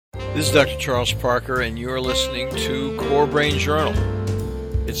This is Dr. Charles Parker, and you're listening to Core Brain Journal.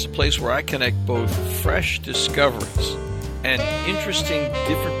 It's a place where I connect both fresh discoveries and interesting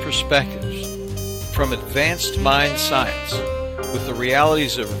different perspectives from advanced mind science with the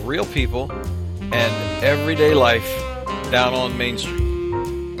realities of real people and everyday life down on Main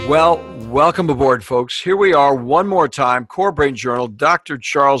Street. Well, welcome aboard, folks. Here we are one more time, Core Brain Journal, Dr.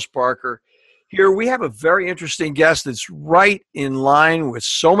 Charles Parker. Here we have a very interesting guest that's right in line with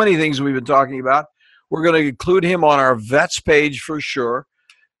so many things we've been talking about. We're going to include him on our vets page for sure.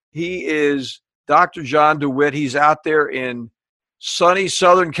 He is Dr. John DeWitt. He's out there in sunny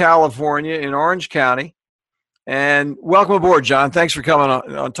Southern California in Orange County. And welcome aboard, John. Thanks for coming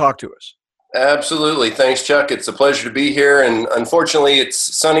on Talk to us. Absolutely. Thanks, Chuck. It's a pleasure to be here. And unfortunately, it's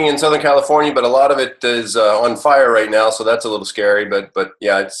sunny in Southern California, but a lot of it is on fire right now. So that's a little scary. But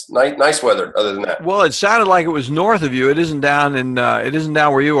yeah, it's nice weather other than that. Well, it sounded like it was north of you. It isn't down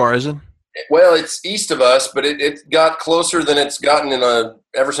where you are, is it? Well, it's east of us, but it got closer than it's gotten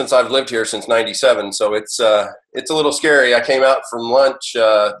ever since I've lived here since '97. So it's a little scary. I came out from lunch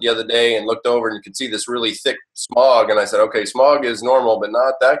the other day and looked over and you could see this really thick smog. And I said, okay, smog is normal, but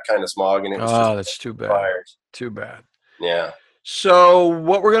not that kind of smog. And it was that's too bad. Fires. Too bad. Yeah. So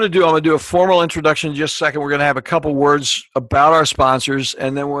what we're going to do, I'm going to do a formal introduction in just a second. We're going to have a couple words about our sponsors,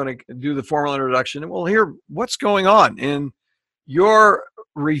 and then we're going to do the formal introduction, and we'll hear what's going on in your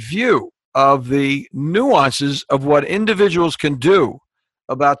review of the nuances of what individuals can do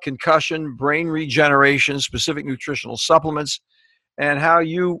about concussion, brain regeneration, specific nutritional supplements, and how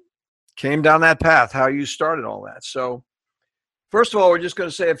you came down that path, how you started all that. So first of all, we're just going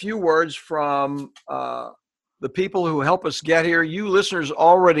to say a few words from the people who help us get here. You listeners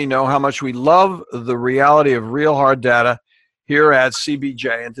already know how much we love the reality of real hard data here at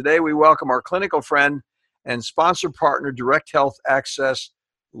CBJ. And today we welcome our clinical friend and sponsor partner, Direct Health Access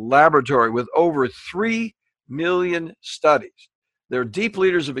Laboratory, with over 3 million studies. They're deep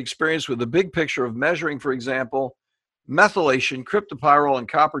leaders of experience with the big picture of measuring, for example, methylation, cryptopyrrole, and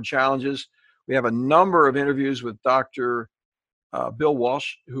copper challenges. We have a number of interviews with Dr. Bill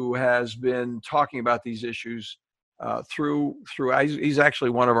Walsh, who has been talking about these issues through. He's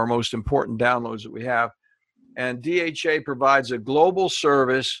actually one of our most important downloads that we have. And DHA provides a global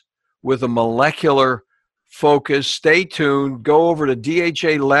service with a molecular focus. Stay tuned. Go over to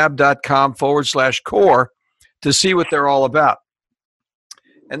dhalab.com/core to see what they're all about.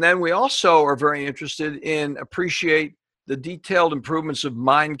 And then we also are very interested in appreciate the detailed improvements of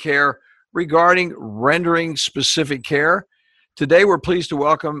Mind Care regarding rendering specific care. Today, we're pleased to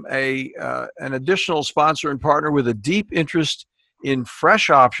welcome an additional sponsor and partner with a deep interest in fresh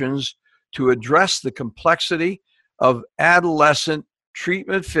options to address the complexity of adolescent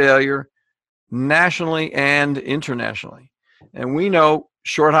treatment failure nationally and internationally. And we know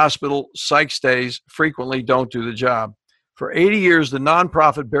short hospital psych stays frequently don't do the job. For 80 years, the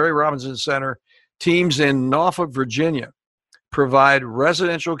nonprofit Barry Robinson Center teams in Norfolk, Virginia, provide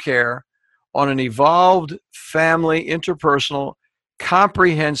residential care on an evolved family, interpersonal,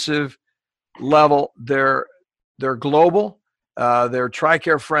 comprehensive level. They're global, they're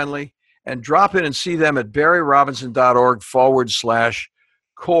TRICARE friendly, and drop in and see them at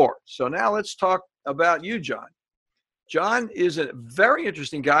barryrobinson.org/core. So now let's talk about you, John. John is a very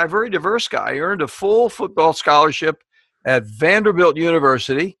interesting guy, very diverse guy. He earned a full football scholarship at Vanderbilt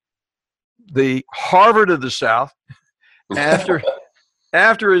University, the Harvard of the South, after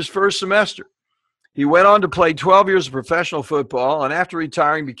his first semester. He went on to play 12 years of professional football, and after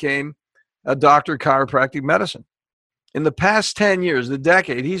retiring became a doctor of chiropractic medicine. In the past 10 years, the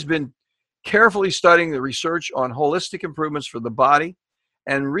decade, he's been carefully studying the research on holistic improvements for the body,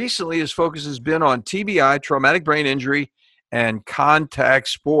 and recently his focus has been on TBI, traumatic brain injury, and contact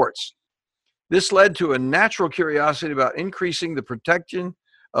sports. This led to a natural curiosity about increasing the protection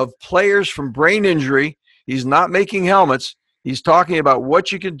of players from brain injury. He's not making helmets. He's talking about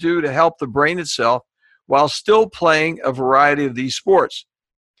what you can do to help the brain itself while still playing a variety of these sports.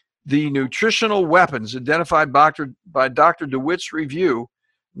 The nutritional weapons identified by Dr. DeWitt's review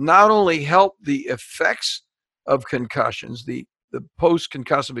not only help the effects of concussions, the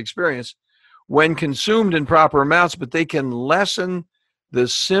post-concussive experience, when consumed in proper amounts, but they can lessen the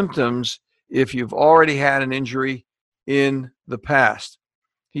symptoms if you've already had an injury in the past.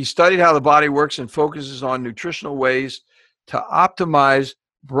 He studied how the body works and focuses on nutritional ways to optimize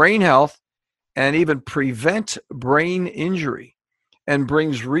brain health and even prevent brain injury, and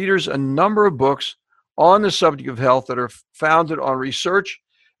brings readers a number of books on the subject of health that are founded on research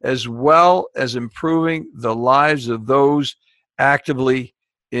as well as improving the lives of those actively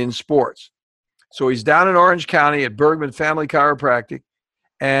in sports. So he's down in Orange County at Bergman Family Chiropractic,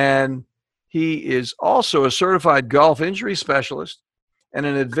 And he is also a certified golf injury specialist and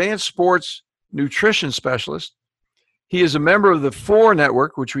an advanced sports nutrition specialist. He is a member of the FOR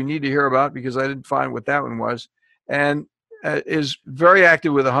Network, which we need to hear about because I didn't find what that one was, and is very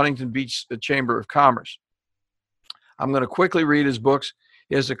active with the Huntington Beach Chamber of Commerce. I'm going to quickly read his books.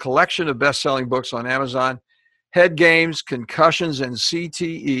 He has a collection of best-selling books on Amazon: Head Games, Concussions, and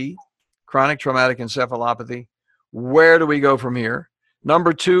CTE, Chronic Traumatic Encephalopathy. Where do we go from here?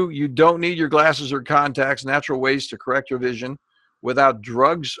 Number 2, You Don't Need Your Glasses or Contacts, Natural Ways to Correct Your Vision Without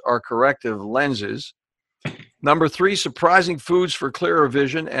Drugs or Corrective Lenses. Number 3, Surprising Foods for Clearer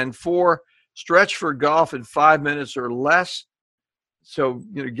Vision. And 4, Stretch for Golf in 5 minutes or less. So,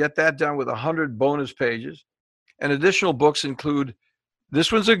 get that done with 100 bonus pages. And additional books include,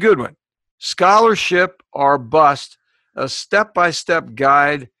 this one's a good one, Scholarship or Bust, a step-by-step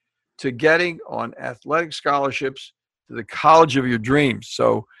guide to getting on athletic scholarships to the college of your dreams.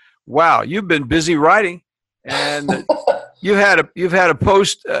 So, wow, you've been busy writing, and you've had a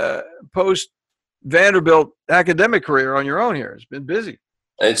post Vanderbilt academic career on your own here. It's been busy.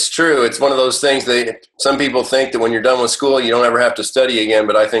 It's true. It's one of those things some people think that when you're done with school, you don't ever have to study again.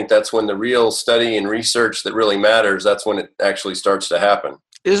 But I think that's when the real study and research that really matters, that's when it actually starts to happen.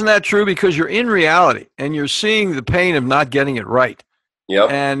 Isn't that true? Because you're in reality and you're seeing the pain of not getting it right. Yep.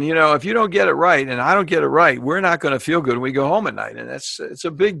 And, if you don't get it right and I don't get it right, we're not going to feel good when we go home at night. And it's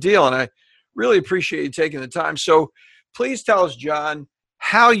a big deal. And I really appreciate you taking the time. So please tell us, John,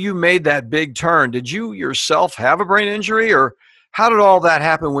 how you made that big turn. Did you yourself have a brain injury, or how did all that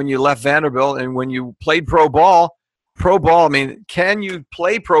happen when you left Vanderbilt and when you played pro ball? I mean, can you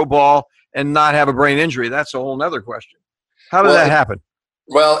play pro ball and not have a brain injury? That's a whole nother question. How did that happen?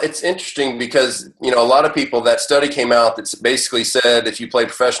 Well, it's interesting because, a lot of people, that study came out that basically said if you play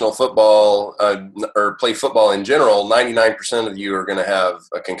professional football or play football in general, 99% of you are going to have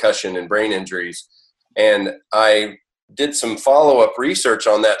a concussion and brain injuries. And I did some follow-up research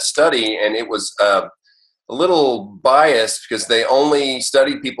on that study, and it was a little biased because they only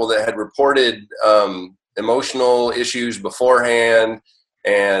studied people that had reported emotional issues beforehand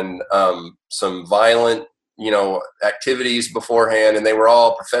and some violent activities beforehand, and they were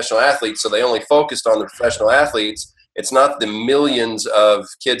all professional athletes, so they only focused on the professional athletes. It's not the millions of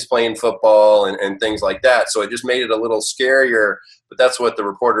kids playing football and things like that, so it just made it a little scarier, but that's what the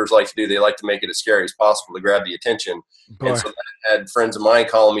reporters like to do. They like to make it as scary as possible to grab the attention. Boy. And so I had friends of mine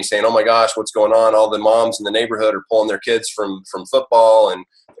calling me saying, oh my gosh, what's going on? All the moms in the neighborhood are pulling their kids from football, and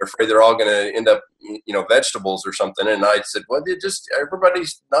they're afraid they're all going to end up, vegetables or something. And I said, well,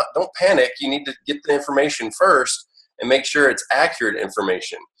 don't panic. You need to get the information first and make sure it's accurate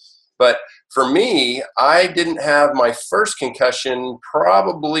information. But for me, I didn't have my first concussion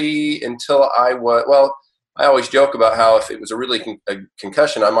probably until I always joke about how if it was a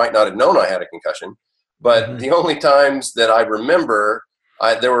concussion, I might not have known I had a concussion. But the only times that I remember,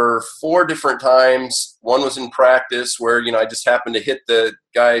 there were 4 different times. One was in practice where, I just happened to hit the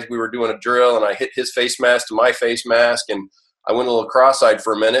guy. We were doing a drill, and I hit his face mask to my face mask, and I went a little cross-eyed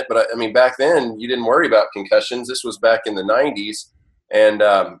for a minute. But, back then, you didn't worry about concussions. This was back in the 90s. And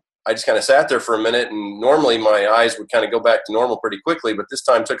I just kind of sat there for a minute, and normally my eyes would kind of go back to normal pretty quickly. But this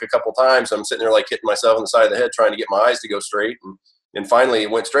time took a couple times. I'm sitting there like hitting myself on the side of the head trying to get my eyes to go straight. And finally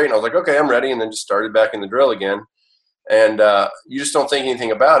it went straight, and I was like, okay, I'm ready. And then just started back in the drill again. And you just don't think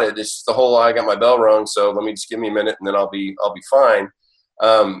anything about it. It's just the whole, I got my bell rung, so let me just give me a minute, and then I'll be fine.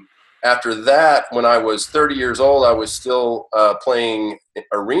 After that, when I was 30 years old, I was still playing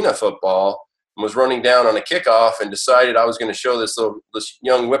arena football and was running down on a kickoff and decided I was going to show this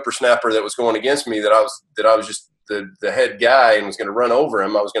young whippersnapper that was going against me that I was just the head guy and was going to run over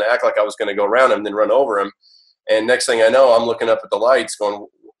him. I was going to act like I was going to go around him, then run over him. And next thing I know, I'm looking up at the lights going,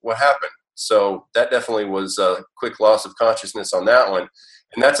 what happened? So that definitely was a quick loss of consciousness on that one.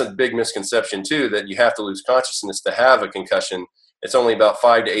 And that's a big misconception, too, that you have to lose consciousness to have a concussion. It's only about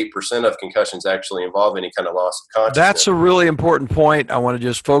 5 to 8% of concussions actually involve any kind of loss of consciousness. That's a really important point. I want to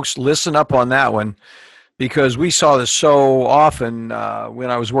just, folks, listen up on that one, because we saw this so often when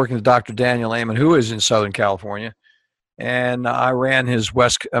I was working with Dr. Daniel Amen, who is in Southern California. And I ran his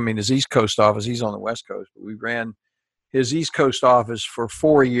East Coast office. He's on the West Coast. But we ran his East Coast office for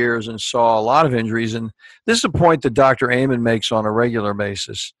 4 years and saw a lot of injuries. And this is a point that Dr. Amen makes on a regular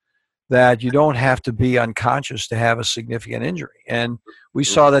basis, that you don't have to be unconscious to have a significant injury. And we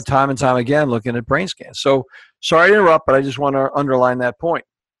saw that time and time again looking at brain scans. So sorry to interrupt, but I just want to underline that point.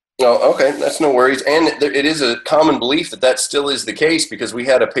 Oh, okay. That's no worries. And it is a common belief that still is the case, because we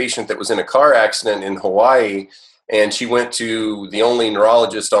had a patient that was in a car accident in Hawaii, and she went to the only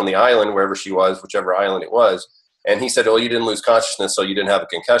neurologist on the island, wherever she was, whichever island it was. And he said, "Oh, you didn't lose consciousness, so you didn't have a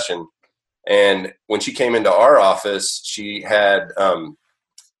concussion." And when she came into our office, she had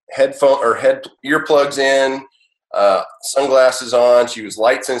head earplugs in, sunglasses on. She was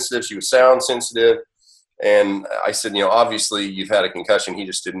light sensitive. She was sound sensitive. And I said, obviously you've had a concussion. He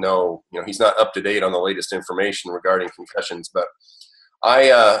just didn't know, he's not up to date on the latest information regarding concussions. But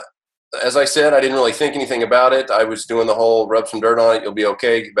as I said, I didn't really think anything about it. I was doing the whole rub some dirt on it. You'll be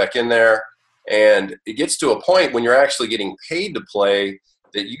okay. Get back in there. And it gets to a point when you're actually getting paid to play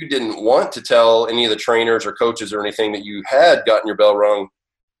that you didn't want to tell any of the trainers or coaches or anything that you had gotten your bell rung,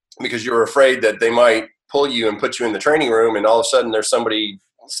 because you were afraid that they might pull you and put you in the training room and all of a sudden there's somebody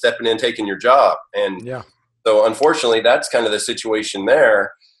stepping in, taking your job. And so unfortunately that's kind of the situation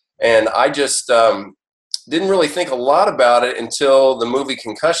there. And I just didn't really think a lot about it until the movie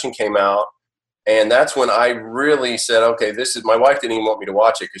Concussion came out. And that's when I really said, okay, my wife didn't even want me to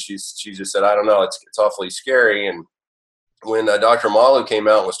watch it because she just said, I don't know, it's awfully scary. And when Dr. Malu came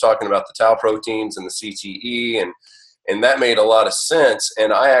out and was talking about the tau proteins and the CTE, and that made a lot of sense.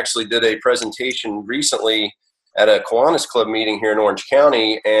 And I actually did a presentation recently at a Kiwanis Club meeting here in Orange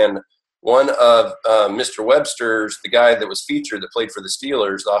County, and one of Mr. Webster's, the guy that was featured that played for the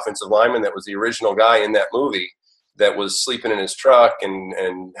Steelers, the offensive lineman that was the original guy in that movie that was sleeping in his truck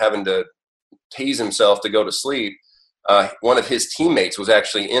and having to tase himself to go to sleep, one of his teammates was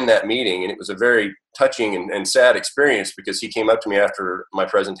actually in that meeting, and it was a very touching and sad experience because he came up to me after my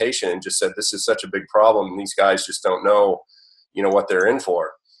presentation and just said, this is such a big problem, and these guys just don't know, what they're in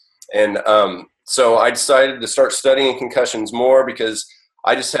for. And so I decided to start studying concussions more because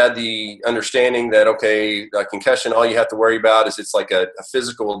I just had the understanding that, okay, a concussion, all you have to worry about is it's like a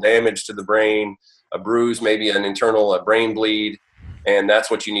physical damage to the brain, a bruise, maybe an internal brain bleed, and that's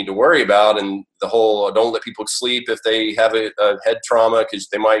what you need to worry about. And the whole don't let people sleep if they have a head trauma because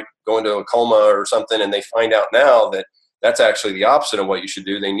they might go into a coma or something, and they find out now that that's actually the opposite of what you should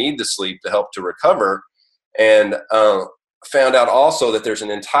do. They need the sleep to help to recover. And found out also that there's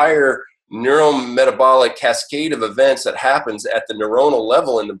an entire neurometabolic cascade of events that happens at the neuronal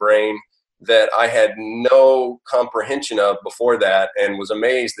level in the brain that I had no comprehension of before that, and was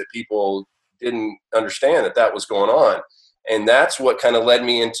amazed that people didn't understand that was going on. And that's what kind of led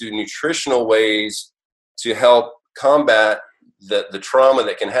me into nutritional ways to help combat the trauma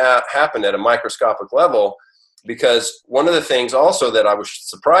that can happen at a microscopic level. Because one of the things also that I was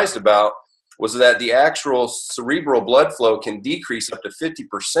surprised about was that the actual cerebral blood flow can decrease up to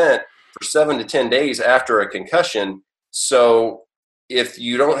 50% for 7 to 10 days after a concussion. So if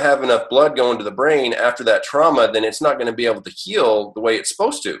you don't have enough blood going to the brain after that trauma, then it's not going to be able to heal the way it's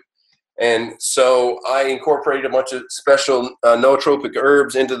supposed to. And so I incorporated a bunch of special nootropic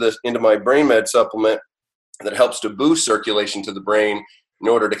herbs into my Brain Med supplement that helps to boost circulation to the brain in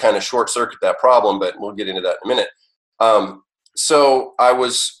order to kind of short circuit that problem, but we'll get into that in a minute. So I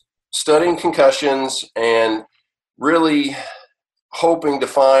was studying concussions and really hoping to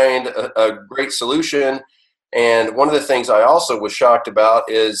find a great solution. And one of the things I also was shocked about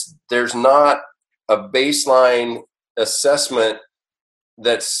is there's not a baseline assessment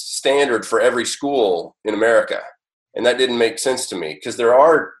that's standard for every school in America. And that didn't make sense to me because there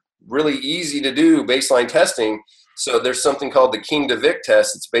are really easy to do baseline testing. So there's something called the King-DeVick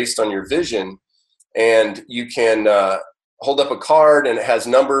test. It's based on your vision, and you can hold up a card and it has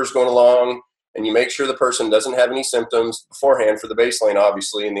numbers going along, and you make sure the person doesn't have any symptoms beforehand for the baseline.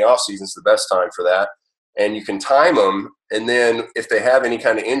 Obviously in the off season is the best time for that. And you can time them. And then if they have any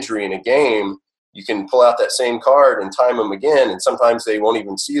kind of injury in a game, you can pull out that same card and time them again. And sometimes they won't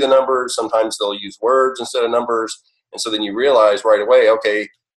even see the numbers. Sometimes they'll use words instead of numbers. And so then you realize right away, okay,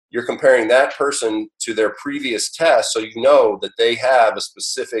 you're comparing that person to their previous test. So you know that they have a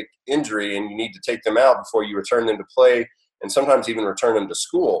specific injury and you need to take them out before you return them to play, and sometimes even return them to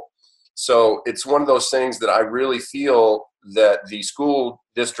school. So it's one of those things that I really feel that the school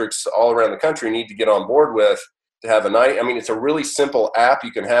districts all around the country need to get on board with, to have it's a really simple app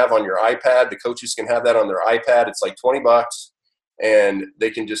you can have on your iPad. The coaches can have that on their iPad. It's like $20 and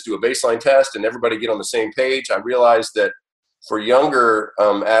they can just do a baseline test and everybody get on the same page. I realized that for younger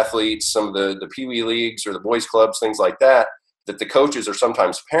athletes, some of the Pee-wee leagues or the boys clubs, things like that, that the coaches are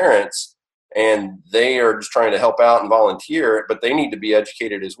sometimes parents and they are just trying to help out and volunteer, but they need to be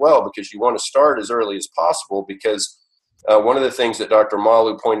educated as well, because you want to start as early as possible. Because one of the things that Dr.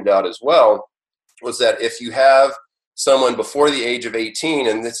 Malu pointed out as well was that if you have someone before the age of 18,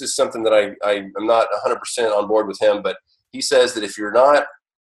 and this is something that I'm not 100% on board with him, but he says that if you're not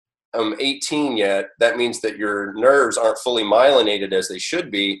 18 yet, that means that your nerves aren't fully myelinated as they should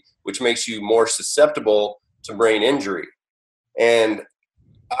be, which makes you more susceptible to brain injury. And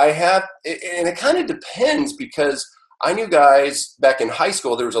I have, and it kind of depends because I knew guys back in high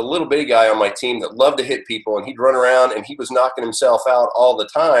school. There was a little bitty guy on my team that loved to hit people, and he'd run around and he was knocking himself out all the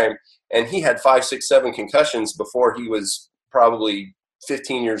time. And he had 5, 6, 7 concussions before he was probably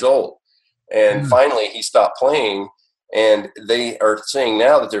 15 years old. And finally he stopped playing. And they are saying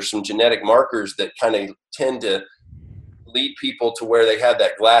now that there's some genetic markers that kind of tend to lead people to where they have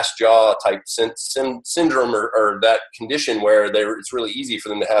that glass jaw type syndrome or that condition where it's really easy for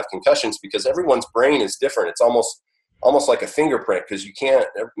them to have concussions because everyone's brain is different. It's almost like a fingerprint because you can't,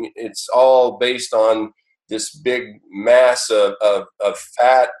 it's all based on this big mass of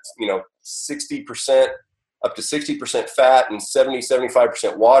fat, 60%, up to 60% fat and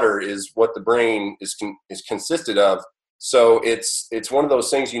 75% water is what the brain is consisted of. So it's one of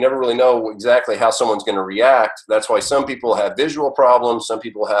those things you never really know exactly how someone's going to react. That's why some people have visual problems, some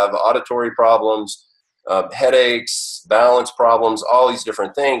people have auditory problems, headaches, balance problems, all these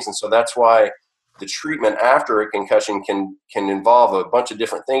different things. And so that's why the treatment after a concussion can involve a bunch of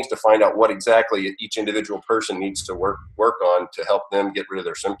different things to find out what exactly each individual person needs to work on to help them get rid of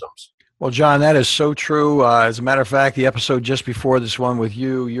their symptoms. Well, John, that is so true. As a matter of fact, the episode just before this one with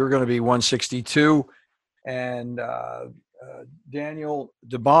you're going to be 162. And Daniel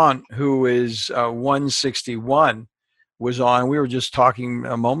DeBont, who is 161, was on. We were just talking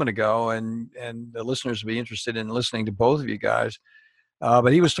a moment ago, and the listeners will be interested in listening to both of you guys.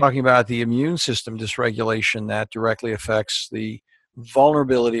 But he was talking about the immune system dysregulation that directly affects the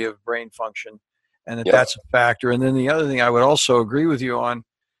vulnerability of brain function, and that's a factor. And then the other thing I would also agree with you on,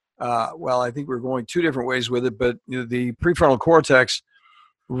 I think we're going two different ways with it, but the prefrontal cortex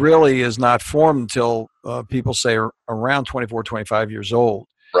really is not formed until people say around 24, 25 years old.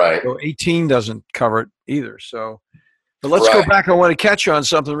 Right. So 18 doesn't cover it either. So, but let's go back. I want to catch you on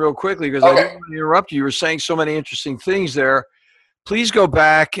something real quickly because I didn't want to interrupt you. You were saying so many interesting things there. Please go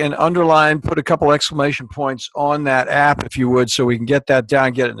back and underline, put a couple exclamation points on that app if you would, so we can get that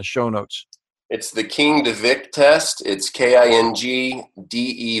down, get it in the show notes. It's the Kingdevik test. It's KINGDEVICK.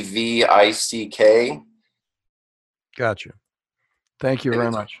 Gotcha. Thank you very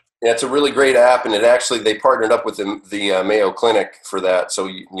much. Yeah, it's a really great app, and they partnered up with the Mayo Clinic for that, so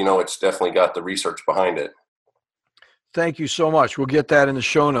it's definitely got the research behind it. Took you so much. We'll get that in the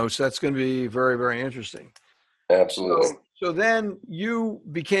show notes. That's going to be very, very interesting. Absolutely. So then you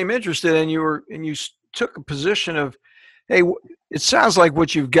became interested, and you took a position of, hey, it sounds like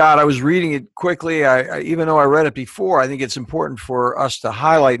what you've got. I was reading it quickly. I even though I read it before, I think it's important for us to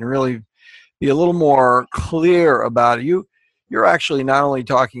highlight and really be a little more clear about it. You're actually not only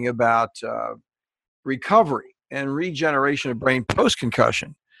talking about recovery and regeneration of brain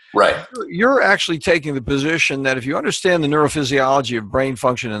post-concussion. Right. You're actually taking the position that if you understand the neurophysiology of brain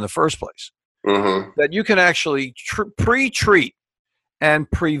function in the first place, that you can actually pre-treat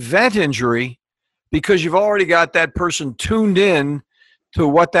and prevent injury because you've already got that person tuned in to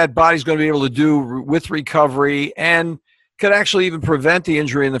what that body's going to be able to do with recovery and could actually even prevent the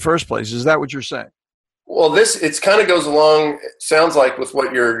injury in the first place. Is that what you're saying? Well, it kind of goes along, sounds like, with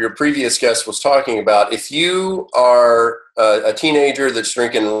what your previous guest was talking about. If you are a teenager that's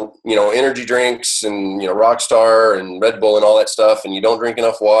drinking, energy drinks and, Rockstar and Red Bull and all that stuff, and you don't drink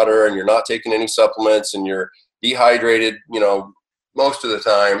enough water and you're not taking any supplements and you're dehydrated, most of the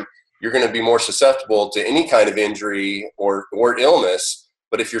time, you're going to be more susceptible to any kind of injury or illness.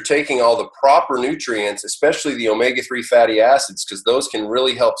 But if you're taking all the proper nutrients, especially the omega-3 fatty acids, because those can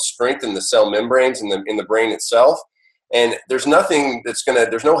really help strengthen the cell membranes in the brain itself. And there's no helmet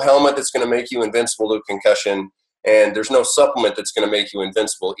that's going to make you invincible to concussion, and there's no supplement that's going to make you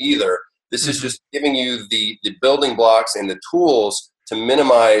invincible either. This is just giving you the building blocks and the tools to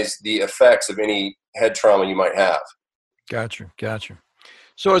minimize the effects of any head trauma you might have. Gotcha.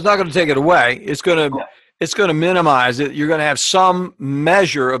 So it's not going to take it away. It's going to minimize it. You're going to have some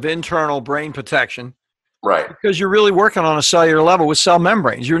measure of internal brain protection, right? Because you're really working on a cellular level with cell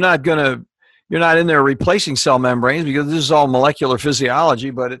membranes. You're not in there replacing cell membranes because this is all molecular physiology,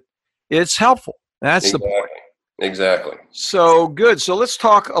 but it's helpful. That's the point. Exactly. So good. So let's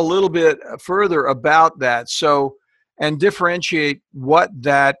talk a little bit further about that. So, and differentiate you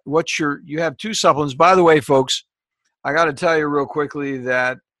have two supplements. By the way, folks, I got to tell you real quickly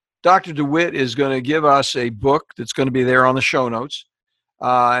that Dr. DeWitt is going to give us a book that's going to be there on the show notes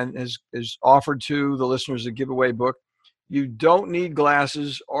and is offered to the listeners a giveaway book. You don't need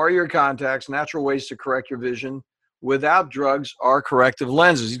glasses or your contacts, natural ways to correct your vision without drugs or corrective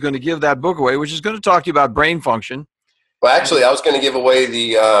lenses. He's going to give that book away, which is going to talk to you about brain function. Well, actually, I was going to give away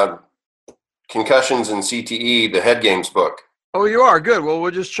the Concussions and CTE, the Head Games book. Oh, you are? Good. Well,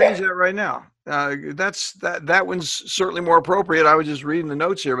 we'll just change that right now. That one's certainly more appropriate. I was just reading the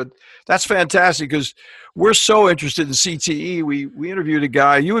notes here, but that's fantastic because we're so interested in CTE. We interviewed a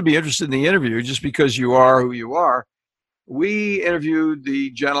guy. You would be interested in the interview just because you are who you are. We interviewed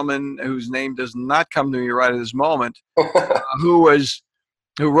the gentleman whose name does not come to me right at this moment, who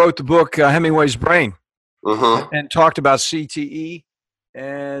wrote the book Hemingway's Brain, and talked about CTE.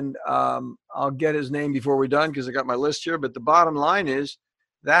 And I'll get his name before we're done because I got my list here. But the bottom line is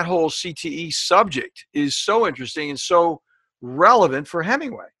that whole CTE subject is so interesting and so relevant for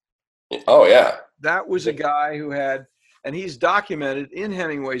Hemingway. Oh, yeah. That was a guy who had, and he's documented in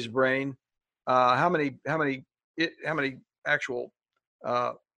Hemingway's Brain how many actual,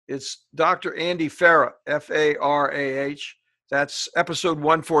 it's Dr. Andy Farah, Farah. That's episode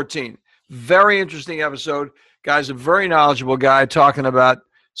 114. Very interesting episode. Guy's a very knowledgeable guy talking about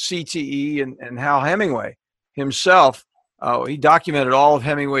CTE and how Hemingway himself, he documented all of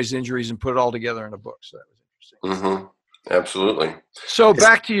Hemingway's injuries and put it all together in a book. So that was interesting. Absolutely. So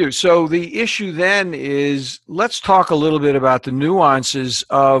back to you. So the issue then is, let's talk a little bit about the nuances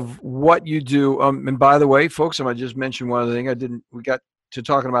of what you do. And by the way, folks, I'm going to just mention one other thing. We got to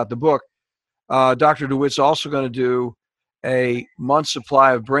talking about the book. Dr. DeWitt's also going to do a month's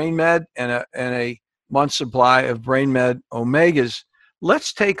supply of Brain Med and a month's supply of Brain Med Omegas.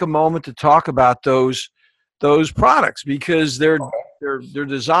 Let's take a moment to talk about those products because they're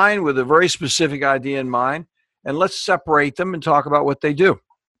designed with a very specific idea in mind. And let's separate them and talk about what they do.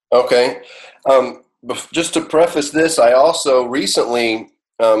 Okay. Just to preface this, I also recently,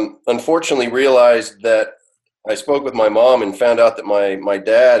 unfortunately, realized that I spoke with my mom and found out that my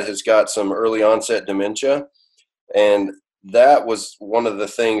dad has got some early onset dementia. And that was one of the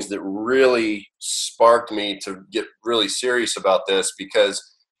things that really sparked me to get really serious about this, because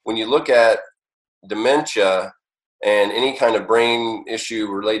when you look at dementia and any kind of brain issue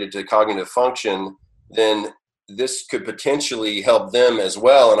related to cognitive function, then this could potentially help them as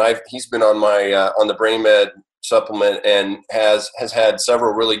well. And he's been on my on the Brain Med supplement and has had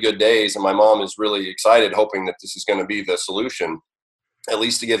several really good days. And my mom is really excited, hoping that this is going to be the solution, at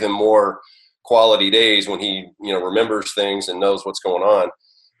least to give him more quality days when he remembers things and knows what's going on.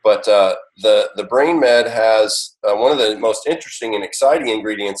 But the Brain Med has one of the most interesting and exciting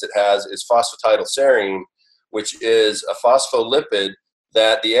ingredients it has is phosphatidylserine, which is a phospholipid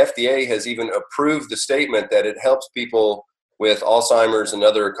that the FDA has even approved the statement that it helps people with Alzheimer's and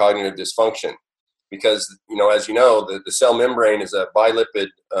other cognitive dysfunction. Because, as you know, the cell membrane is a lipid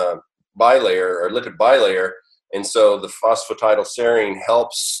bilayer. And so the phosphatidylserine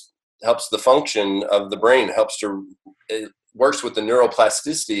helps the function of the brain, it works with the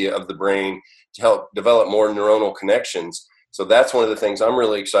neuroplasticity of the brain to help develop more neuronal connections. So that's one of the things I'm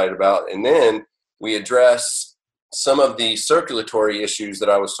really excited about. And then we address some of the circulatory issues that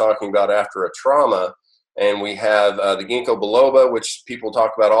I was talking about after a trauma. And we have the ginkgo biloba, which people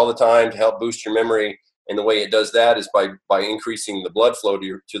talk about all the time to help boost your memory. And the way it does that is by increasing the blood flow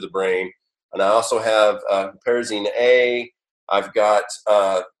to the brain. And I also have Pyrazine A. I've got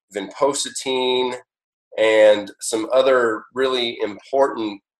vinpocetine and some other really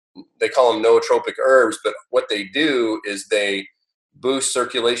important, they call them nootropic herbs, but what they do is they boost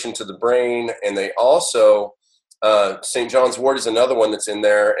circulation to the brain. And they also, St. John's wort is another one that's in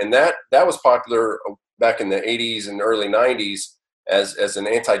there. And that was popular back in the 80s and early 90s as an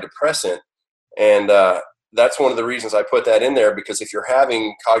antidepressant. And that's one of the reasons I put that in there, because if you're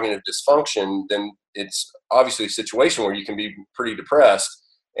having cognitive dysfunction, then it's obviously a situation where you can be pretty depressed.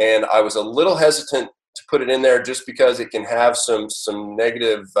 And I was a little hesitant to put it in there just because it can have some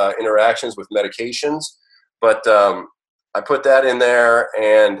negative interactions with medications. But I put that in there,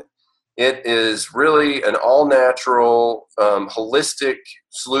 and it is really an all-natural, holistic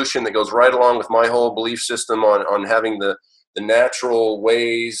solution that goes right along with my whole belief system on having the natural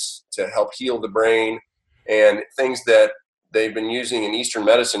ways to help heal the brain, and things that they've been using in Eastern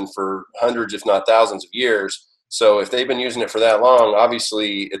medicine for hundreds, if not thousands of years. So if they've been using it for that long,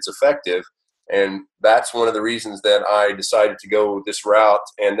 obviously it's effective. And that's one of the reasons that I decided to go this route.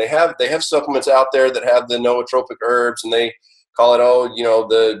 And they have supplements out there that have the nootropic herbs, and they call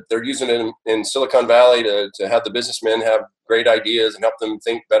it, they're using it in Silicon Valley to have the businessmen have great ideas and help them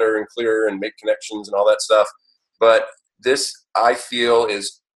think better and clearer and make connections and all that stuff. But this, I feel,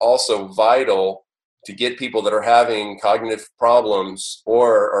 is also vital to get people that are having cognitive problems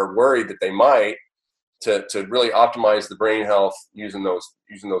or are worried that they might to really optimize the brain health using those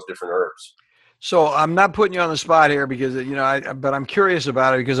different herbs. So I'm not putting you on the spot here because, but I'm curious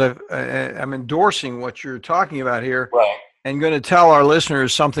about it because I'm endorsing what you're talking about here. Right. And going to tell our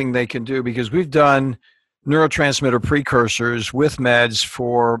listeners something they can do, because we've done neurotransmitter precursors with meds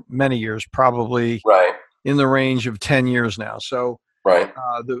for many years, probably Right. in the range of 10 years now. So Right.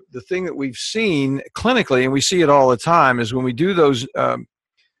 the thing that we've seen clinically, and we see it all the time, is when we do those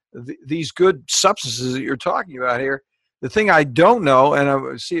these good substances that you're talking about here. The thing I don't know, and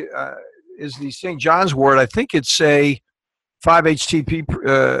I see, is the St. John's wort. I think it's a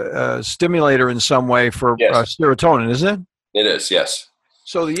 5-HTP stimulator in some way for Yes. serotonin, isn't it? It is. Yes.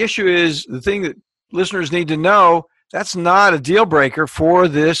 So the issue is, the thing that listeners need to know, that's not a deal breaker for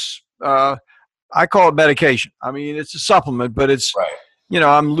this. I call it medication. I mean, it's a supplement, but it's, Right.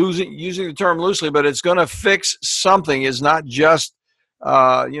 I'm using the term loosely, but it's going to fix something. It's not just,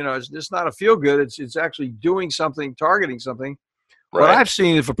 it's not a feel good. It's actually doing something, targeting something. What Right. I've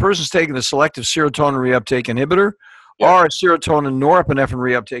seen, if a person's taking a selective serotonin reuptake inhibitor Yeah. or a serotonin norepinephrine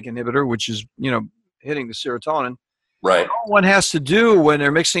reuptake inhibitor, which is, hitting the serotonin, Right. all one has to do when they're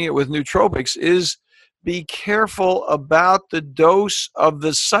mixing it with nootropics is be careful about the dose of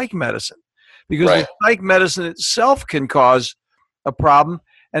the psych medicine, because Right. the psych medicine itself can cause a problem,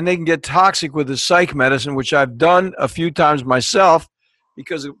 and they can get toxic with the psych medicine, which I've done a few times myself,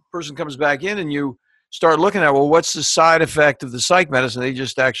 because a person comes back in and you start looking at, well, what's the side effect of the psych medicine? They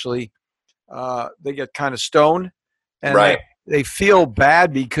just actually, they get kind of stoned, and Right. they feel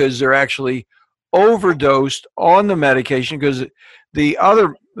bad because they're actually overdosed on the medication, because the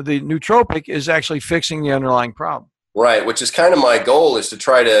nootropic is actually fixing the underlying problem. Right, which is kind of my goal, is to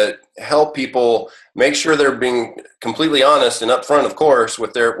try to help people make sure they're being completely honest and upfront, of course,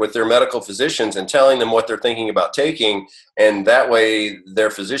 with their medical physicians, and telling them what they're thinking about taking. And that way their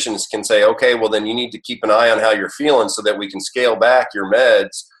physicians can say, okay, well, then you need to keep an eye on how you're feeling so that we can scale back your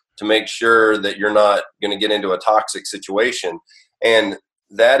meds to make sure that you're not going to get into a toxic situation. And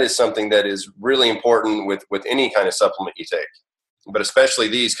that is something that is really important with any kind of supplement you take, but especially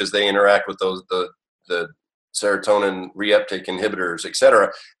these, because they interact with the serotonin reuptake inhibitors, et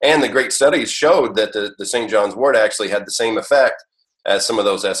cetera. And the great studies showed that the St. John's wort actually had the same effect as some of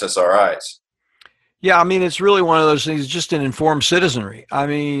those SSRIs. Yeah, I mean, it's really one of those things, just an informed citizenry. I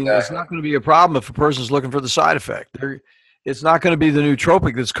mean, It's Exactly. not going to be a problem if a person's looking for the side effect. It's not going to be the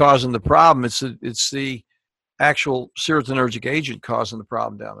nootropic that's causing the problem. It's the actual serotonergic agent causing the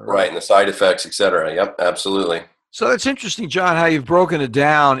problem down the road. Right, and the side effects, et cetera. Yep, absolutely. So that's interesting, John, how you've broken it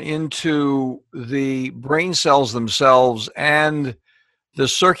down into the brain cells themselves and the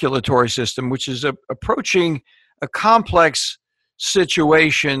circulatory system, which is approaching a complex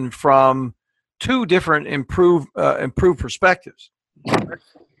situation from two different improved perspectives.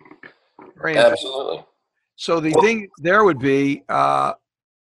 Very interesting. Absolutely. So the thing there would be,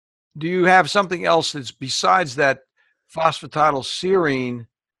 do you have something else that's besides that phosphatidylserine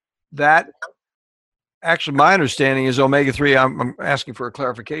that actually, my understanding is omega-3, I'm asking for a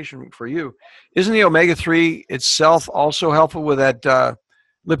clarification for you. Isn't the omega-3 itself also helpful with that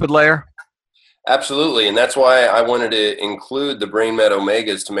lipid layer? Absolutely, and that's why I wanted to include the Brain Med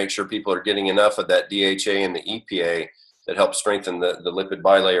Omegas, to make sure people are getting enough of that DHA and the EPA that helps strengthen the lipid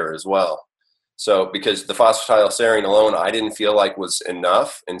bilayer as well. So, because the phosphatidylserine alone, I didn't feel like was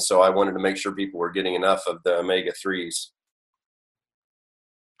enough, and so I wanted to make sure people were getting enough of the omega-3s.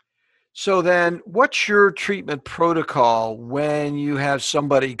 So then, what's your treatment protocol when you have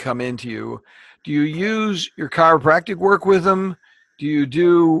somebody come into you? Do you use your chiropractic work with them? Do you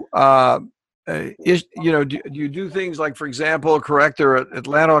do, do you do things like, for example, correct their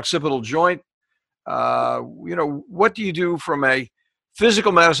atlanto-occipital joint? What do you do from a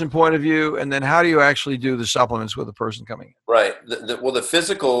physical medicine point of view, and then how do you actually do the supplements with a person coming in? Right. The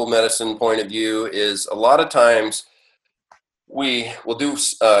physical medicine point of view is, a lot of times we will do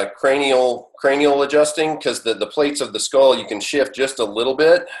cranial adjusting, because the plates of the skull you can shift just a little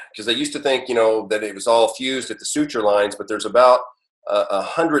bit, because they used to think that it was all fused at the suture lines, but there's about a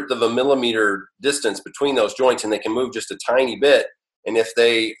hundredth of a millimeter distance between those joints, and they can move just a tiny bit. And if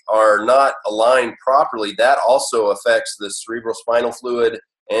they are not aligned properly, that also affects the cerebrospinal fluid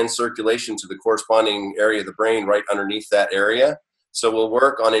and circulation to the corresponding area of the brain right underneath that area. So we'll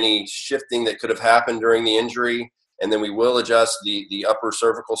work on any shifting that could have happened during the injury, and then we will adjust the upper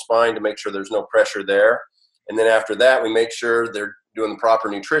cervical spine to make sure there's no pressure there. And then after that, we make sure they're doing the proper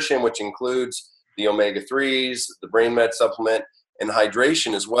nutrition, which includes the omega-3s, the Brain Med supplement, and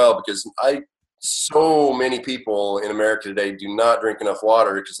hydration as well, because so many people in America today do not drink enough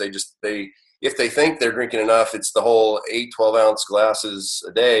water, because if they think they're drinking enough, it's the whole 8-12-ounce glasses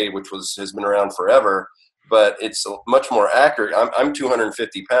a day, which has been around forever, but it's much more accurate. I'm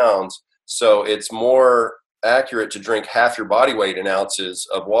 250 pounds, so it's more accurate to drink half your body weight in ounces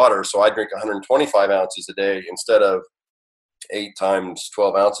of water. So I drink 125 ounces a day instead of 8 times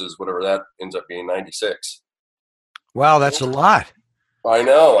 12 ounces, whatever that ends up being, 96. Wow, that's a lot. I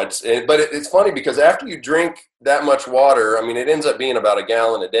know. It's funny because after you drink that much water, I mean, it ends up being about a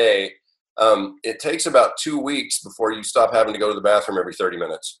gallon a day. It takes about 2 weeks before you stop having to go to the bathroom every 30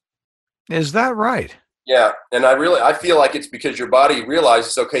 minutes. Is that right? Yeah, and I feel like it's because your body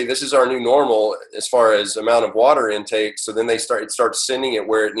realizes, okay, this is our new normal as far as amount of water intake. So then it starts sending it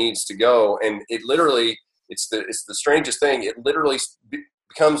where it needs to go, and it literally, it's the strangest thing. It literally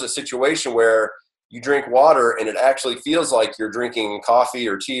becomes a situation where you drink water and it actually feels like you're drinking coffee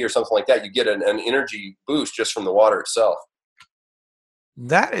or tea or something like that. You get an energy boost just from the water itself.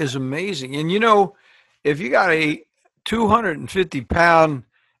 That is amazing. And if you got a 250-pound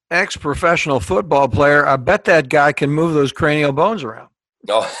ex-professional football player, I bet that guy can move those cranial bones around.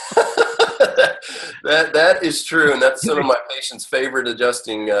 Oh, that is true, and that's some of my patients' favorite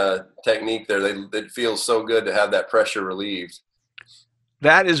adjusting technique. It feels so good to have that pressure relieved.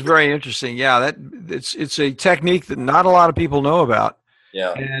 That is very interesting. Yeah, it's a technique that not a lot of people know about.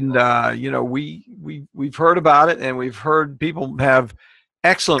 Yeah, and we've heard about it, and we've heard people have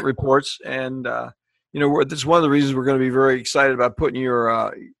excellent reports, and this is one of the reasons we're going to be very excited about putting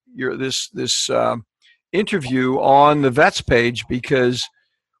your this interview on the vets page, because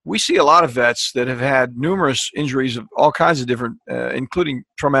we see a lot of vets that have had numerous injuries of all kinds of different, including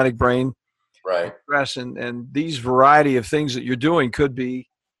traumatic brain right, stress, and these variety of things that you're doing could be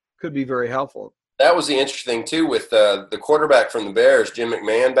very helpful. That was the interesting thing too with the quarterback from the Bears, Jim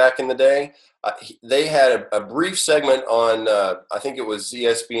McMahon, back in the day. They had a brief segment on I think it was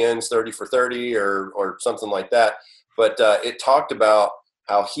ESPN's 30 for 30 or something like that, but it talked about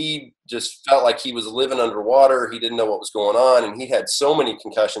how he just felt like he was living underwater. He didn't know what was going on, and he had so many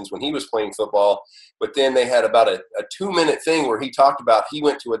concussions when he was playing football. But then they had about a 2-minute thing where he talked about he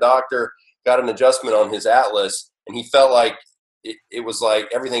went to a doctor, got an adjustment on his atlas, and he felt like it was like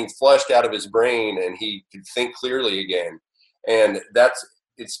everything flushed out of his brain and he could think clearly again. And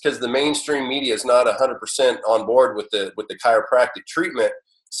it's because the mainstream media is not 100% on board with the chiropractic treatment.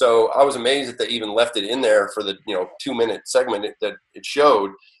 So I was amazed that they even left it in there for the 2-minute segment that it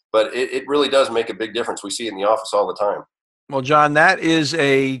showed. But it really does make a big difference. We see it in the office all the time. Well, John, that is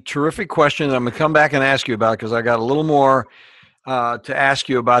a terrific question that I'm going to come back and ask you about, because I got a little more to ask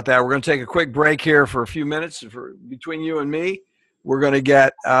you about that. We're going to take a quick break here for a few minutes between you and me. We're going to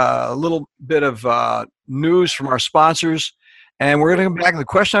get a little bit of news from our sponsors, and we're going to come back. The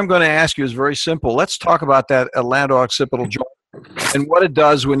question I'm going to ask you is very simple. Let's talk about that atlanto-occipital joint and what it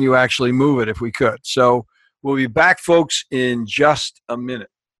does when you actually move it, if we could. So we'll be back, folks, in just a minute.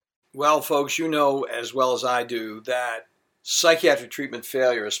 Well, folks, you know as well as I do that psychiatric treatment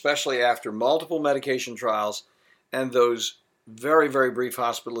failure, especially after multiple medication trials and those very, very brief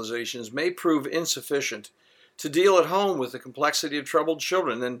hospitalizations, may prove insufficient to deal at home with the complexity of troubled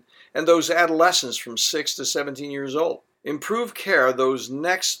children and those adolescents from 6 to 17 years old. Improved care, those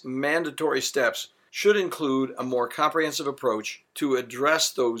next mandatory steps, should include a more comprehensive approach to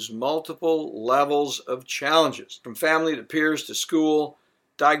address those multiple levels of challenges, from family to peers to school,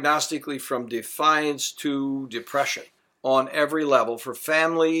 diagnostically from defiance to depression, on every level for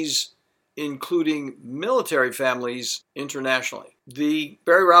families, including military families internationally. The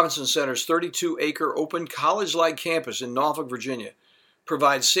Barry Robinson Center's 32-acre open college-like campus in Norfolk, Virginia,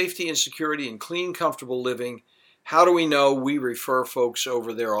 provides safety and security and clean, comfortable living. How do we know? We refer folks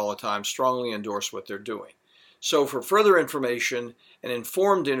over there all the time, strongly endorse what they're doing. So for further information, an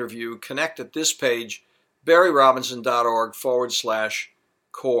informed interview, connect at this page,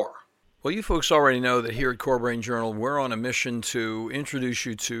 barryrobinson.org/core. Well, you folks already know that here at Core Brain Journal, we're on a mission to introduce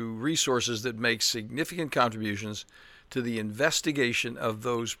you to resources that make significant contributions to the investigation of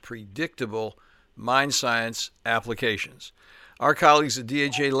those predictable mind science applications. Our colleagues at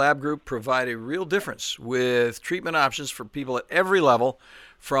DHA Lab Group provide a real difference with treatment options for people at every level,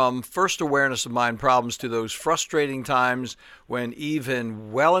 from first awareness of mind problems to those frustrating times when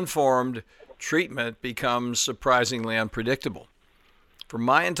even well-informed treatment becomes surprisingly unpredictable. For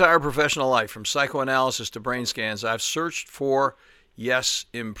my entire professional life, from psychoanalysis to brain scans, I've searched for, yes,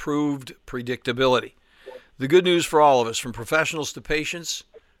 improved predictability. The good news for all of us, from professionals to patients,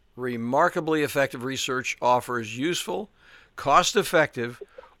 remarkably effective research offers useful, cost-effective,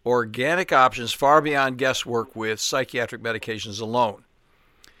 organic options far beyond guesswork with psychiatric medications alone.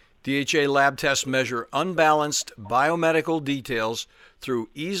 DHA lab tests measure unbalanced biomedical details through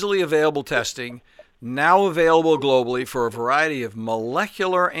easily available testing, now available globally for a variety of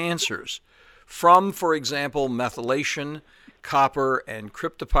molecular answers from, for example, methylation, copper, and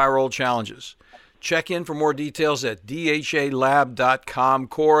cryptopyrrole challenges. Check in for more details at dhalab.com.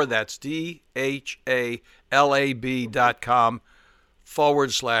 Core, that's dhalab.com.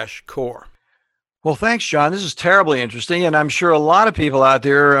 core. Well, thanks, John. This is terribly interesting. And I'm sure a lot of people out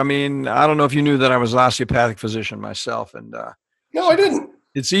there, I mean, I don't know if you knew that I was an osteopathic physician myself. And no, I didn't.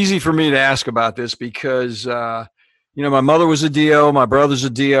 It's easy for me to ask about this because, my mother was a DO, my brother's a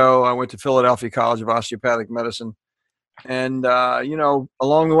DO. I went to Philadelphia College of Osteopathic Medicine. And,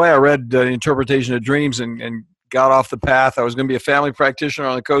 along the way, I read The Interpretation of Dreams and got off the path. I was going to be a family practitioner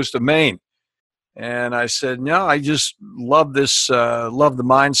on the coast of Maine. And I said, no, I just love this, love the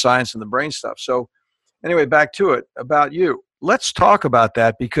mind science and the brain stuff. So anyway, back to it about you. Let's talk about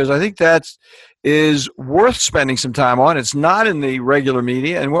that because I think that is worth spending some time on. It's not in the regular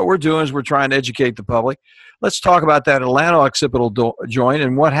media. And what we're doing is we're trying to educate the public. Let's talk about that atlanto-occipital joint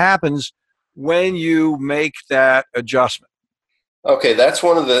and what happens when you make that adjustment. Okay, that's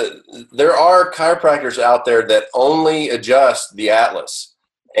one of there are chiropractors out there that only adjust the atlas.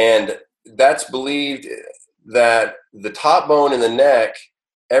 And that's believed that the top bone in the neck,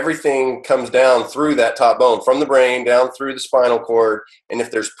 everything comes down through that top bone, from the brain down through the spinal cord. And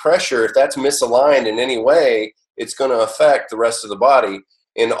if there's pressure, if that's misaligned in any way, it's going to affect the rest of the body.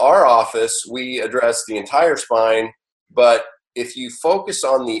 In our office, we address the entire spine, but if you focus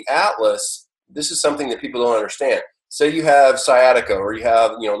on the atlas, this is something that people don't understand. Say you have sciatica or you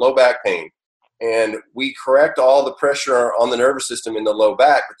have, low back pain, and we correct all the pressure on the nervous system in the low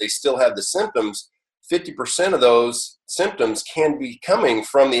back, but they still have the symptoms. 50% of those symptoms can be coming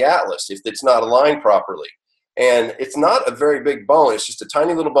from the atlas if it's not aligned properly. And it's not a very big bone. It's just a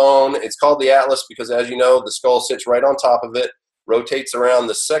tiny little bone. It's called the atlas because, as you know, the skull sits right on top of it, rotates around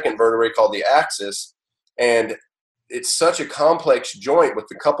the second vertebrae called the axis. And it's such a complex joint with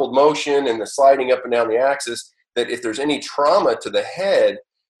the coupled motion and the sliding up and down the axis that if there's any trauma to the head,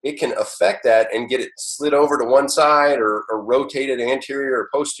 it can affect that and get it slid over to one side or rotated anterior or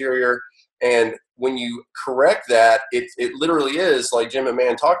posterior. And when you correct that, it literally is like Jim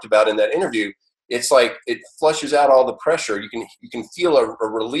McMahon talked about in that interview. It's like it flushes out all the pressure. You can feel a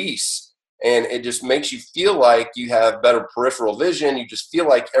release, and it just makes you feel like you have better peripheral vision. You just feel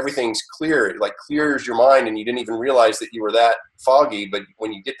like everything's clear. It like clears your mind, and you didn't even realize that you were that foggy. But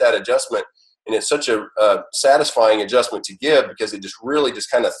when you get that adjustment, and it's such a satisfying adjustment to give because it just really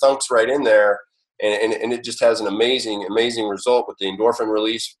just kind of thunks right in there, and it just has an amazing result with the endorphin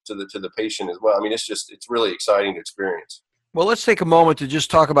release to the patient as well. I mean, it's really exciting to experience. Well, let's take a moment to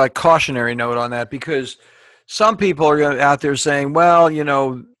just talk about cautionary note on that because some people are out there saying, well,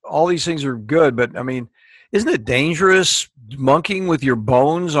 all these things are good, but I mean, isn't it dangerous monkeying with your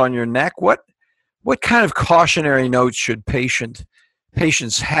bones on your neck? What kind of cautionary notes should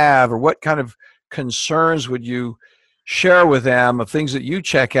patients have, or what kind of concerns would you share with them of things that you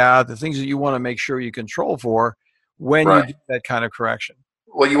check out, the things that you want to make sure you control for when you do that kind of correction?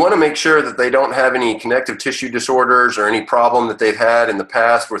 Well, you want to make sure that they don't have any connective tissue disorders or any problem that they've had in the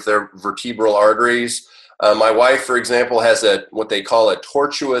past with their vertebral arteries. My wife, for example, has what they call a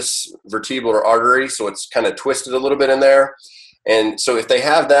tortuous vertebral artery, so it's kind of twisted a little bit in there. And so if they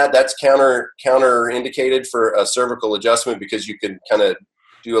have that, that's counter indicated for a cervical adjustment because you could kind of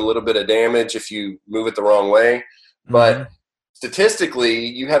do a little bit of damage if you move it the wrong way. Mm-hmm. But statistically,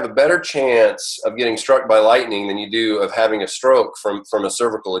 you have a better chance of getting struck by lightning than you do of having a stroke from a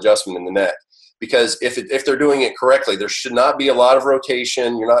cervical adjustment in the neck. Because if they're doing it correctly, there should not be a lot of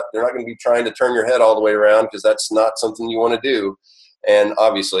rotation. They're not going to be trying to turn your head all the way around because that's not something you want to do. And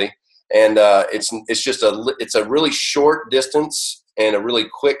obviously, and it's a really short distance and a really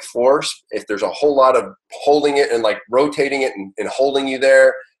quick force. If there's a whole lot of holding it and like rotating it and holding you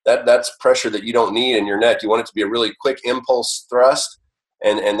there, that's pressure that you don't need in your neck. You want it to be a really quick impulse thrust,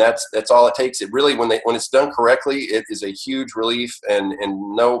 and that's all it takes. It really, when it's done correctly, it is a huge relief and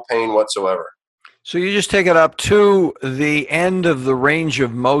no pain whatsoever. So you just take it up to the end of the range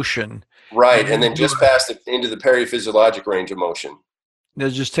of motion, right, and then just past it into the periphysiologic range of motion.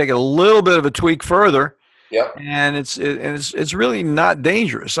 Just take it a little bit of a tweak further. Yep. And it's really not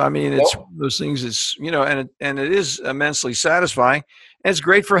dangerous. I mean, it's one of those things. It's and it is immensely satisfying. And it's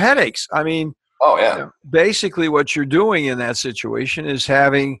great for headaches. I mean, oh yeah. Basically, what you're doing in that situation is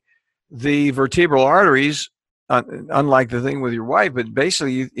having the vertebral arteries, unlike the thing with your wife, but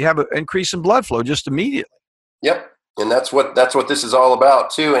basically you have an increase in blood flow just immediately. Yep. And that's what this is all about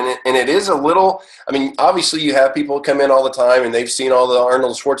too. And it is a little, I mean, obviously you have people come in all the time and they've seen all the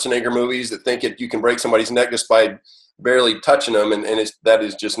Arnold Schwarzenegger movies that think you can break somebody's neck just by barely touching them. And that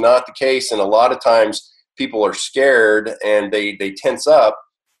is just not the case. And a lot of times people are scared and they tense up.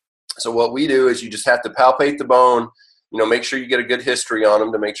 So what we do is you just have to palpate the bone, make sure you get a good history on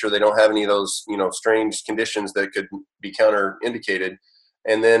them to make sure they don't have any of those, strange conditions that could be counter indicated.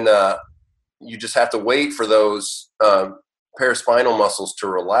 And then, you just have to wait for those paraspinal muscles to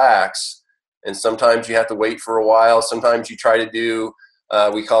relax. And sometimes you have to wait for a while. Sometimes you try to do,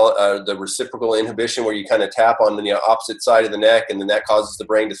 we call it the reciprocal inhibition, where you kind of tap on the opposite side of the neck, and then that causes the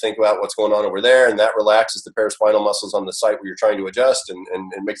brain to think about what's going on over there, and that relaxes the paraspinal muscles on the site where you're trying to adjust, and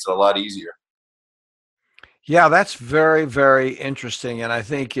it makes it a lot easier. Yeah, that's very, very interesting. And I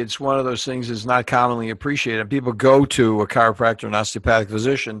think it's one of those things that's not commonly appreciated. People go to a chiropractor and osteopathic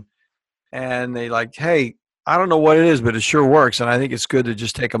physician and they like, hey, I don't know what it is, but it sure works. And I think it's good to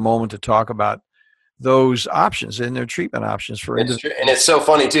just take a moment to talk about those options and their treatment options for individuals. And it's so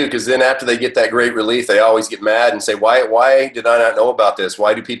funny too, because then after they get that great relief, they always get mad and say, why did I not know about this?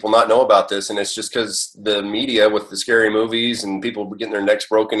 Why do people not know about this? And it's just because the media with the scary movies and people getting their necks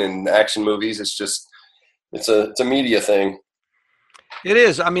broken in action movies, it's a media thing. It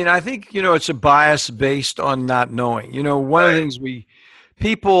is. I mean, I think, it's a bias based on not knowing. One of the things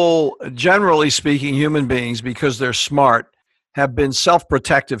people, generally speaking, human beings, because they're smart, have been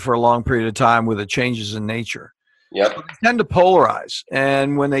self-protective for a long period of time with the changes in nature. Yep. So they tend to polarize.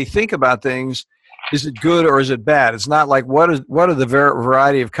 And when they think about things, is it good or is it bad? It's not like what are the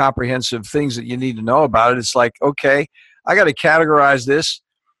variety of comprehensive things that you need to know about it. It's like, okay, I got to categorize this.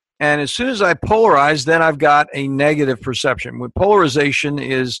 And as soon as I polarize, then I've got a negative perception. When polarization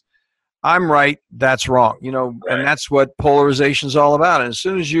is, I'm right, that's wrong, Right. And that's what polarization is all about. And as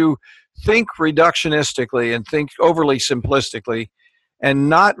soon as you think reductionistically and think overly simplistically and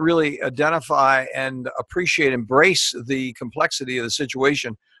not really identify and appreciate, embrace the complexity of the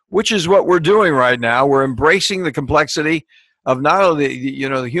situation, which is what we're doing right now. We're embracing the complexity of not only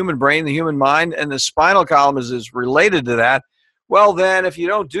the human brain, the human mind, and the spinal column is related to that. Well, then if you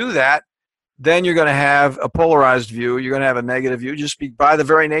don't do that, then you're going to have a polarized view. You're going to have a negative view just by the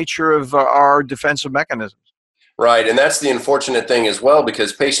very nature of our defensive mechanisms. Right, and that's the unfortunate thing as well,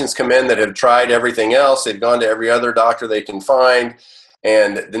 because patients come in that have tried everything else. They've gone to every other doctor they can find,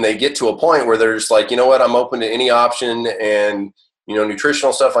 and then they get to a point where they're just like, you know what, I'm open to any option, and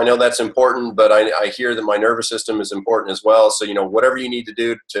nutritional stuff, I know that's important, but I hear that my nervous system is important as well. So, whatever you need to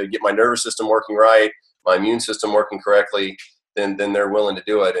do to get my nervous system working right, my immune system working correctly, then they're willing to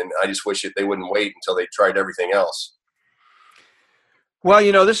do it. And I just wish they wouldn't wait until they tried everything else.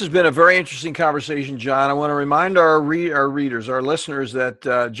 Well, this has been a very interesting conversation, John. I want to remind our readers, our listeners,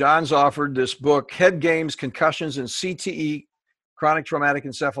 that John's offered this book, Head Games, Concussions, and CTE, Chronic Traumatic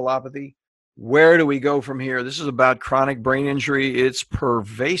Encephalopathy. Where do we go from here? This is about chronic brain injury. It's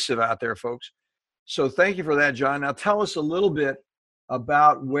pervasive out there, folks. So thank you for that, John. Now tell us a little bit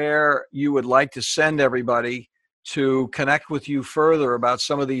about where you would like to send everybody to connect with you further about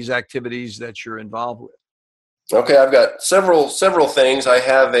some of these activities that you're involved with. Okay, I've got several things. I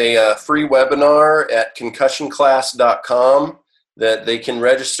have a free webinar at concussionclass.com that they can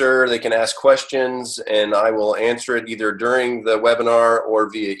register, they can ask questions, and I will answer it either during the webinar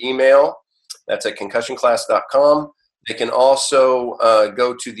or via email. That's at concussionclass.com. They can also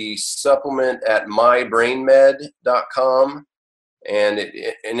go to the supplement at mybrainmed.com. And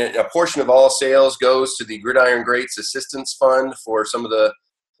a portion of all sales goes to the Gridiron Greats Assistance Fund for some of the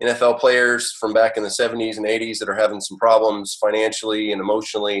NFL players from back in the 70s and 80s that are having some problems financially and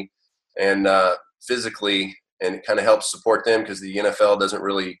emotionally and physically, and it kind of helps support them because the NFL doesn't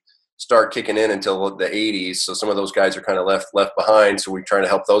really start kicking in until the 80s. So some of those guys are kind of left behind. So we try to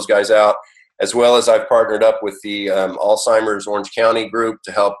help those guys out, as well as I've partnered up with the Alzheimer's Orange County group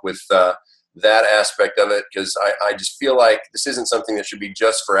to help with that aspect of it, because I just feel like this isn't something that should be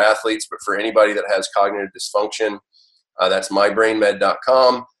just for athletes, but for anybody that has cognitive dysfunction. That's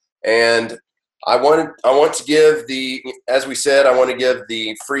mybrainmed.com. And I want to give as we said, I want to give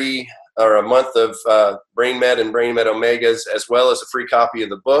the free or a month of BrainMed and BrainMed Omegas, as well as a free copy of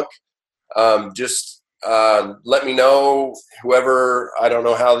the book. Just let me know, whoever, I don't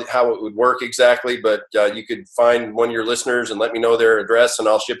know how it would work exactly, but you could find one of your listeners and let me know their address and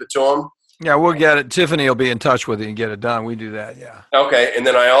I'll ship it to them. Yeah, we'll get it. Tiffany will be in touch with you and get it done. We do that, yeah. Okay, and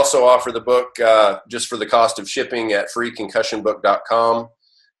then I also offer the book just for the cost of shipping at freeconcussionbook.com,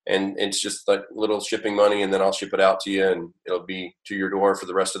 and it's just like little shipping money, and then I'll ship it out to you, and it'll be to your door for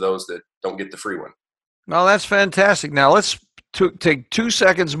the rest of those that don't get the free one. Well, that's fantastic. Now let's take 2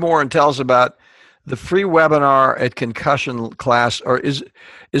 seconds more and tell us about the free webinar at Concussion Class. Or is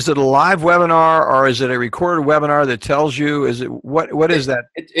it a live webinar, or is it a recorded webinar that tells you? Is it what is that?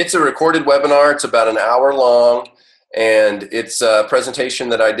 It's a recorded webinar. It's about an hour long, and it's a presentation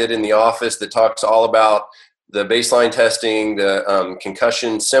that I did in the office that talks all about the baseline testing, the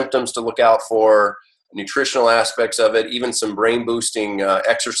concussion symptoms to look out for, nutritional aspects of it, even some brain boosting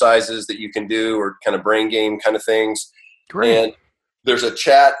exercises that you can do, or kind of brain game kind of things. Great. And There's a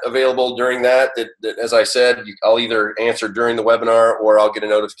chat available during that, as I said, I'll either answer during the webinar or I'll get a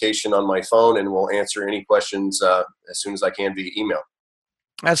notification on my phone and we'll answer any questions as soon as I can via email.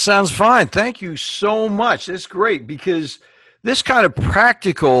 That sounds fine. Thank you so much. That's great, because this kind of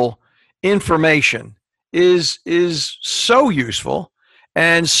practical information is so useful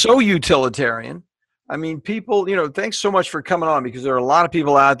and so utilitarian. I mean, people, thanks so much for coming on, because there are a lot of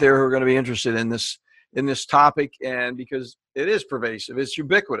people out there who are going to be interested in this topic, and because it is pervasive, it's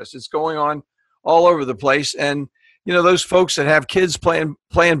ubiquitous, it's going on all over the place. And those folks that have kids playing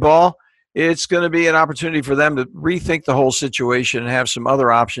ball, it's going to be an opportunity for them to rethink the whole situation and have some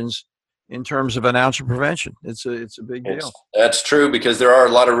other options in terms of announcer prevention. It's a big deal. That's true, because there are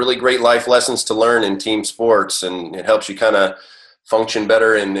a lot of really great life lessons to learn in team sports, and it helps you kind of function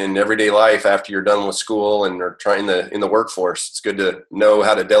better in everyday life after you're done with school and are trying in the workforce. It's good to know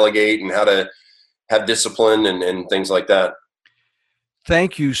how to delegate and how to have discipline and things like that.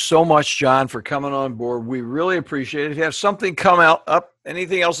 Thank you so much, John, for coming on board. We really appreciate it. If you have something come up,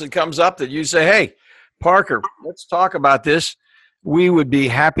 anything else that comes up that you say, hey, Parker, let's talk about this, we would be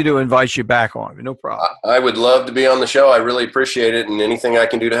happy to invite you back on. No problem. I would love to be on the show. I really appreciate it, and anything I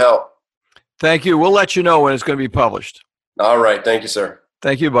can do to help. Thank you. We'll let you know when it's going to be published. All right. Thank you, sir.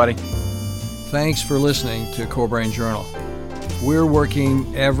 Thank you, buddy. Thanks for listening to Core Brain Journal. We're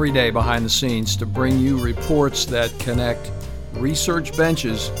working every day behind the scenes to bring you reports that connect research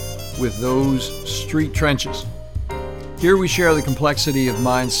benches with those street trenches. Here we share the complexity of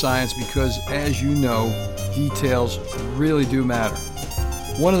mind science because, as you know, details really do matter.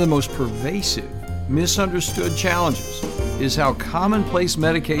 One of the most pervasive, misunderstood challenges is how commonplace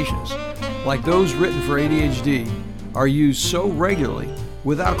medications, like those written for ADHD, are used so regularly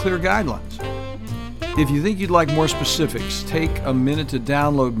without clear guidelines. If you think you'd like more specifics, take a minute to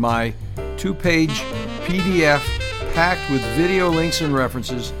download my 2-page PDF packed with video links and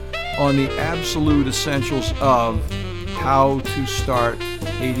references on the absolute essentials of how to start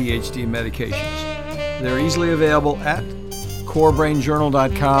ADHD medications. They're easily available at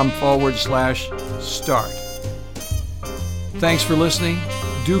corebrainjournal.com/start. Thanks for listening.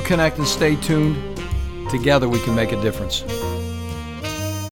 Do connect and stay tuned. Together we can make a difference.